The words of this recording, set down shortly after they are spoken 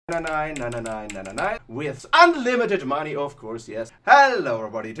$99.99 with unlimited money, of course, yes. Hello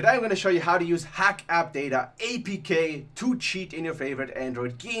everybody, today I'm going to show you how to use HackerBot APK to cheat in your favorite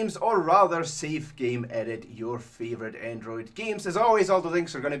Android games, or rather safe game edit your favorite Android games. As always, all the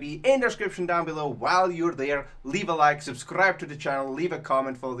links are going to be in the description down below. While you're there, leave a like, subscribe to the channel, leave a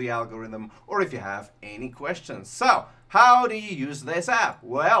comment for the algorithm, or if you have any questions. So, how do you use this app?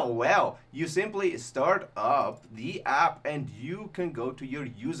 Well, you simply start up the app and you can go to your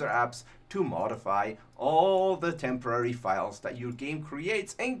user apps to modify all the temporary files that your game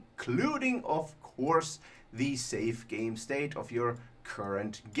creates, including, of course, the safe game state of your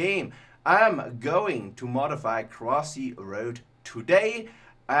current game. I'm going to modify Crossy Road today,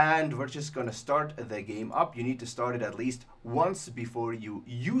 and we're just going to start the game up. You need to start it at least once before you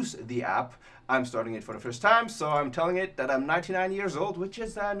use the app. I'm starting it for the first time, so I'm telling it that I'm 99 years old, which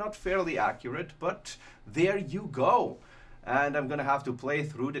is not fairly accurate, but there you go. And I'm gonna have to play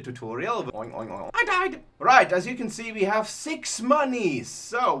through the tutorial. Oing, oing, oing. I died! Right, as you can see, we have 6 monies.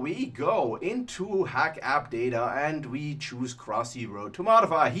 So we go into Hack App Data and we choose Crossy Road to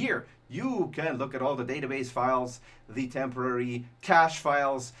modify. Here, you can look at all the database files, the temporary cache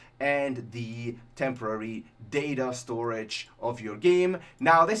files, and the temporary data storage of your game.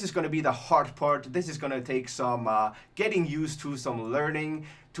 Now, this is going to be the hard part. This is going to take some getting used to, some learning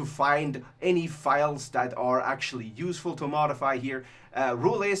to find any files that are actually useful to modify here.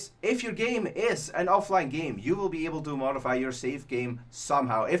 Rule is, if your game is an offline game, you will be able to modify your save game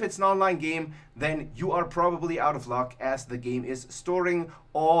somehow. If it's an online game, then you are probably out of luck, as the game is storing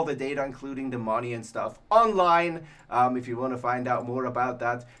all the data, including the money and stuff, online. If you want to find out more about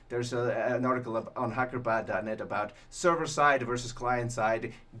that, there's an article on HackerBot.net about server-side versus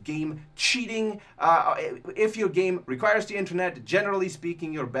client-side game cheating. If your game requires the internet, generally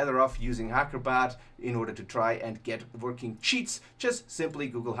speaking, you're better off using HackerBot in order to try and get working cheats. Just simply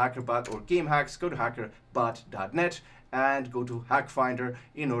Google HackerBot or game hacks, go to HackerBot.net, and go to Hack Finder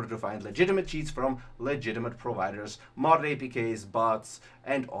in order to find legitimate cheats from legitimate providers, modded APKs, bots,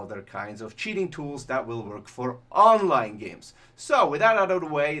 and other kinds of cheating tools that will work for online games. So with that out of the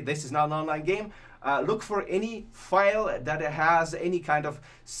way, this is not an online game. Look for any file that has any kind of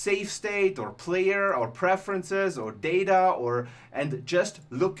save state or player or preferences or data, and just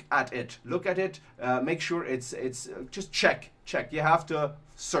look at it. Look at it. Make sure it's just check. You have to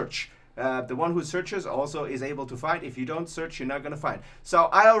search. The one who searches also is able to find. If you don't search, you're not going to find. So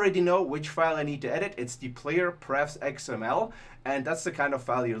I already know which file I need to edit. It's the player prefs XML, and that's the kind of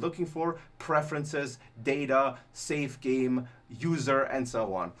file you're looking for: preferences, data, save game, user, and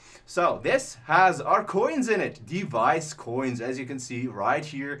so on. So this has our coins in it, device coins, as you can see right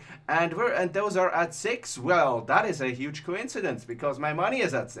here, and those are at 6. Well, that is a huge coincidence because my money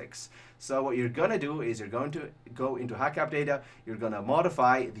is at 6. So what you're gonna do is you're going to go into Hack App Data, you're gonna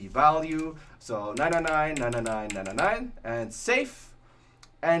modify the value, so 999, and save.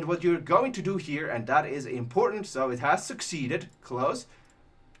 And what you're going to do here, and that is important, so it has succeeded, close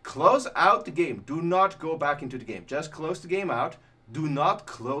out the game. Do not go back into the game, just close the game out. Do not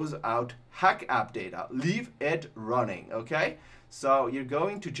close out Hack App Data, leave it running, okay? So you're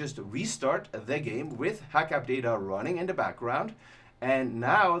going to just restart the game with Hack App Data running in the background. And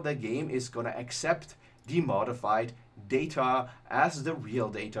now the game is going to accept the modified data as the real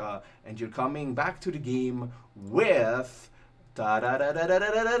data. And you're coming back to the game with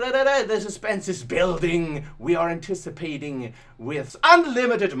the suspense is building. We are anticipating with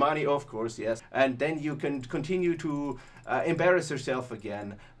unlimited money, of course, yes. And then you can continue to embarrass yourself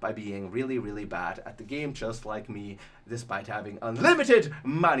again by being really, really bad at the game, just like me, despite having unlimited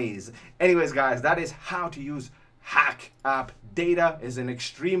monies. Anyways, guys, that is how to use Hack App Data. Is an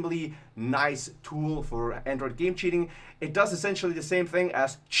extremely nice tool for Android game cheating. It does essentially the same thing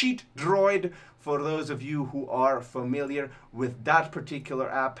as Cheat Droid. For those of you who are familiar with that particular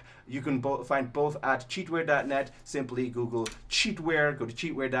app, you can find both at cheatware.net. Simply Google Cheatware, go to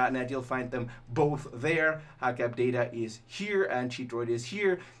cheatware.net, you'll find them both there. Hack App Data is here and Cheat Droid is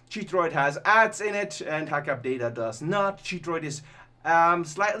here. Cheat Droid has ads in it and Hack App Data does not. Cheat Droid is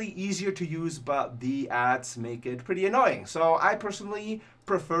slightly easier to use, but the ads make it pretty annoying. So I personally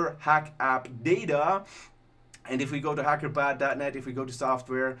prefer Hack App Data. And if we go to HackerBot.net, if we go to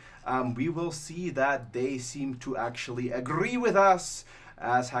software, we will see that they seem to actually agree with us,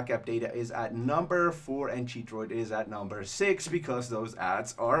 as Hack App Data is at number 4 and Cheat Droid is at number 6, because those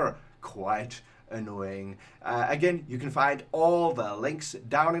ads are quite annoying. Again, you can find all the links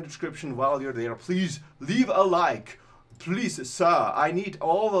down in the description. While you're there, please leave a like. please, sir, I need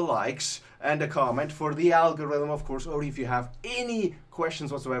all the likes and a comment for the algorithm, of course, or if you have any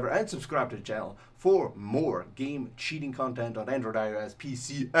questions whatsoever, and subscribe to the channel for more game cheating content on Android, iOS,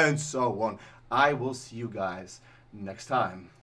 PC, and so on. I will see you guys next time.